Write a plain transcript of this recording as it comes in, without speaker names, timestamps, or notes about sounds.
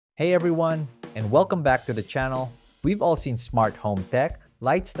Hey everyone, and welcome back to the channel. We've all seen smart home tech,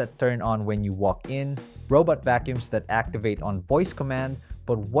 lights that turn on when you walk in, robot vacuums that activate on voice command,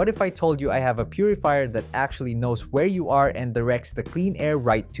 but what if I told you I have a purifier that actually knows where you are and directs the clean air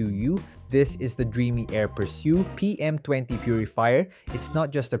right to you? This is the Dreame AirPursue PM20 Purifier. It's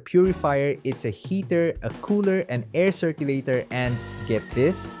not just a purifier, it's a heater, a cooler, an air circulator, and get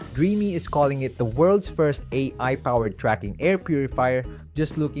this, Dreame is calling it the world's first AI-powered tracking air purifier.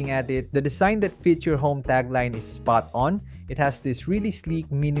 Just looking at it, the design that fits your home tagline is spot on. It has this really sleek,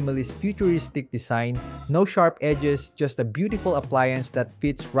 minimalist, futuristic design, no sharp edges, just a beautiful appliance that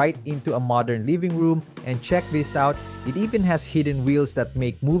fits right into a modern living room. And check this out, it even has hidden wheels that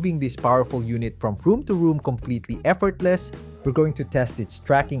make moving this powerful unit from room to room completely effortless. We're going to test its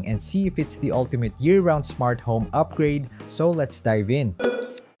tracking and see if it's the ultimate year-round smart home upgrade, so let's dive in.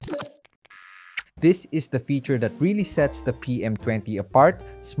 This is the feature that really sets the PM20 apart,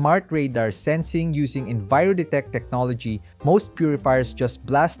 smart radar sensing using EnviroDetect technology. Most purifiers just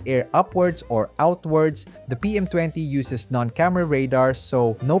blast air upwards or outwards. The PM20 uses non-camera radar,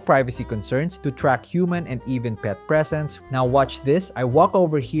 so no privacy concerns, to track human and even pet presence. Now watch this, I walk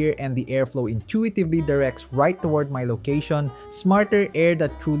over here and the airflow intuitively directs right toward my location. Smarter air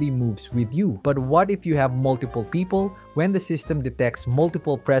that truly moves with you. But what if you have multiple people? When the system detects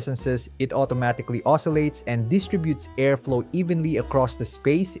multiple presences, it automatically oscillates and distributes airflow evenly across the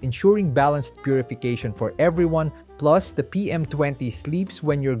space, ensuring balanced purification for everyone. Plus, the PM20 sleeps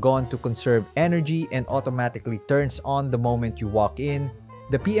when you're gone to conserve energy and automatically turns on the moment you walk in.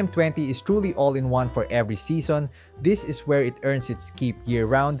 The PM20 is truly all-in-one for every season. This is where it earns its keep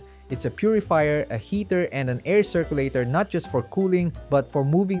year-round. It's a purifier, a heater, and an air circulator not just for cooling, but for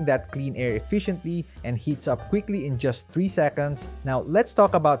moving that clean air efficiently, and heats up quickly in just 3 seconds. Now, let's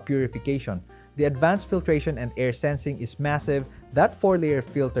talk about purification. The advanced filtration and air sensing is massive. That 4-layer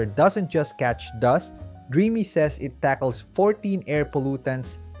filter doesn't just catch dust. Dreame says it tackles 14 air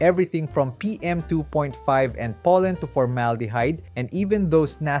pollutants, everything from PM 2.5 and pollen to formaldehyde, and even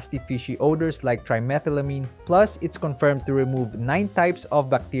those nasty fishy odors like trimethylamine. Plus, it's confirmed to remove 9 types of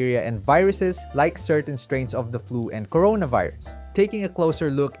bacteria and viruses like certain strains of the flu and coronavirus. Taking a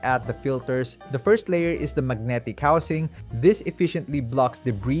closer look at the filters, the first layer is the magnetic housing. This efficiently blocks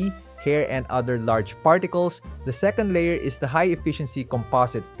debris, hair, and other large particles. The second layer is the high-efficiency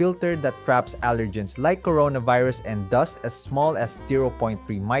composite filter that traps allergens like coronavirus and dust as small as 0.3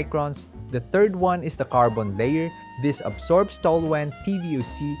 microns. The third one is the carbon layer. This absorbs toluene,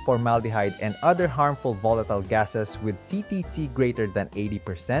 TVOC, formaldehyde, and other harmful volatile gases with CTC greater than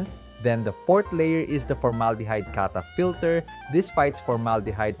 80%. Then the fourth layer is the formaldehyde kata filter. This fights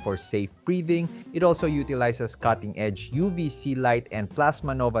formaldehyde for safe breathing. It also utilizes cutting-edge UVC light and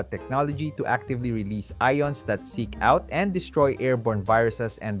plasma nova technology to actively release ions that seek out and destroy airborne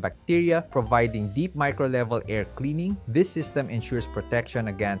viruses and bacteria, providing deep micro-level air cleaning. This system ensures protection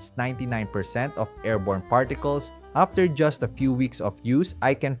against 99% of airborne particles. After just a few weeks of use,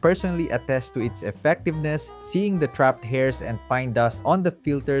 I can personally attest to its effectiveness. Seeing the trapped hairs and fine dust on the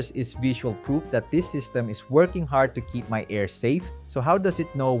filters is visual proof that this system is working hard to keep my air safe. So how does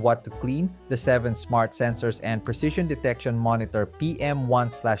it know what to clean? The 7 smart sensors and precision detection monitor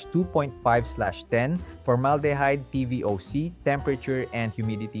PM1/2.5/10, formaldehyde, TVOC, temperature, and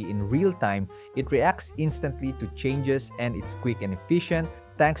humidity in real time. It reacts instantly to changes and it's quick and efficient.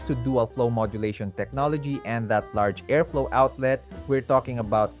 Thanks to dual flow modulation technology and that large airflow outlet, we're talking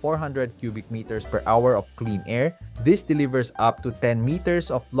about 400 cubic meters per hour of clean air. This delivers up to 10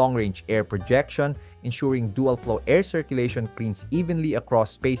 meters of long-range air projection, ensuring dual flow air circulation cleans evenly across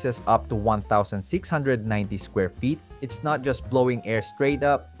spaces up to 1,690 square feet. It's not just blowing air straight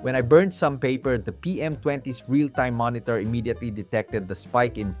up. When I burned some paper, the PM20's real-time monitor immediately detected the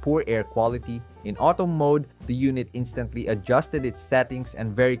spike in poor air quality. In auto mode, the unit instantly adjusted its settings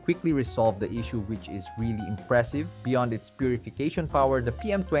and very quickly resolved the issue, which is really impressive. Beyond its purification power, the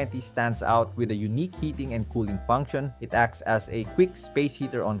PM20 stands out with a unique heating and cooling function. It acts as a quick space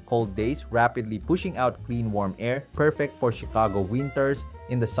heater on cold days, rapidly pushing out clean, warm air, perfect for Chicago winters.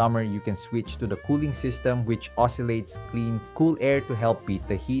 In the summer, you can switch to the cooling system, which oscillates clean, cool air to help beat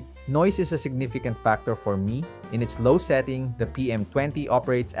the heat. Noise is a significant factor for me. In its low setting, the PM20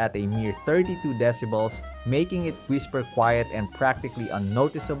 operates at a mere 32 decibels, making it whisper quiet and practically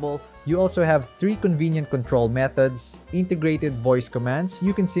unnoticeable. You also have 3 convenient control methods. Integrated voice commands.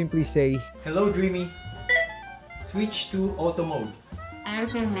 You can simply say, "Hello Dreame, switch to auto mode."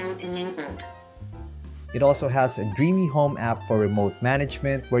 Auto mode enabled. It also has a Dreame Home app for remote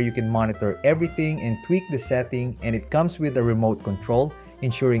management where you can monitor everything and tweak the setting, and it comes with a remote control,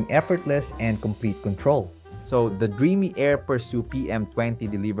 ensuring effortless and complete control. So the Dreame AirPursue PM20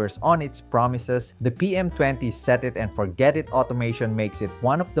 delivers on its promises. The PM20 set it and forget it automation makes it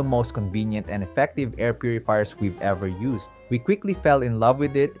one of the most convenient and effective air purifiers we've ever used. We quickly fell in love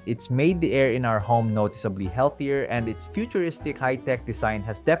with it. It's made the air in our home noticeably healthier, and its futuristic high-tech design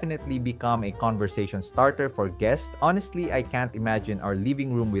has definitely become a conversation starter for guests. Honestly, I can't imagine our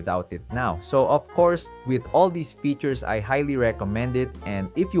living room without it now. So of course, with all these features, I highly recommend it. And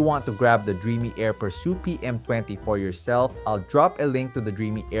if you want to grab the Dreame AirPursue PM20 for yourself, I'll drop a link to the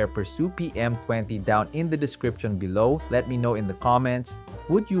Dreame AirPursue PM20 down in the description below. Let me know in the comments.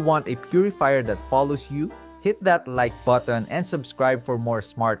 Would you want a purifier that follows you? Hit that like button and subscribe for more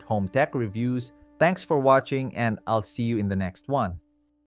smart home tech reviews. Thanks for watching, and I'll see you in the next one.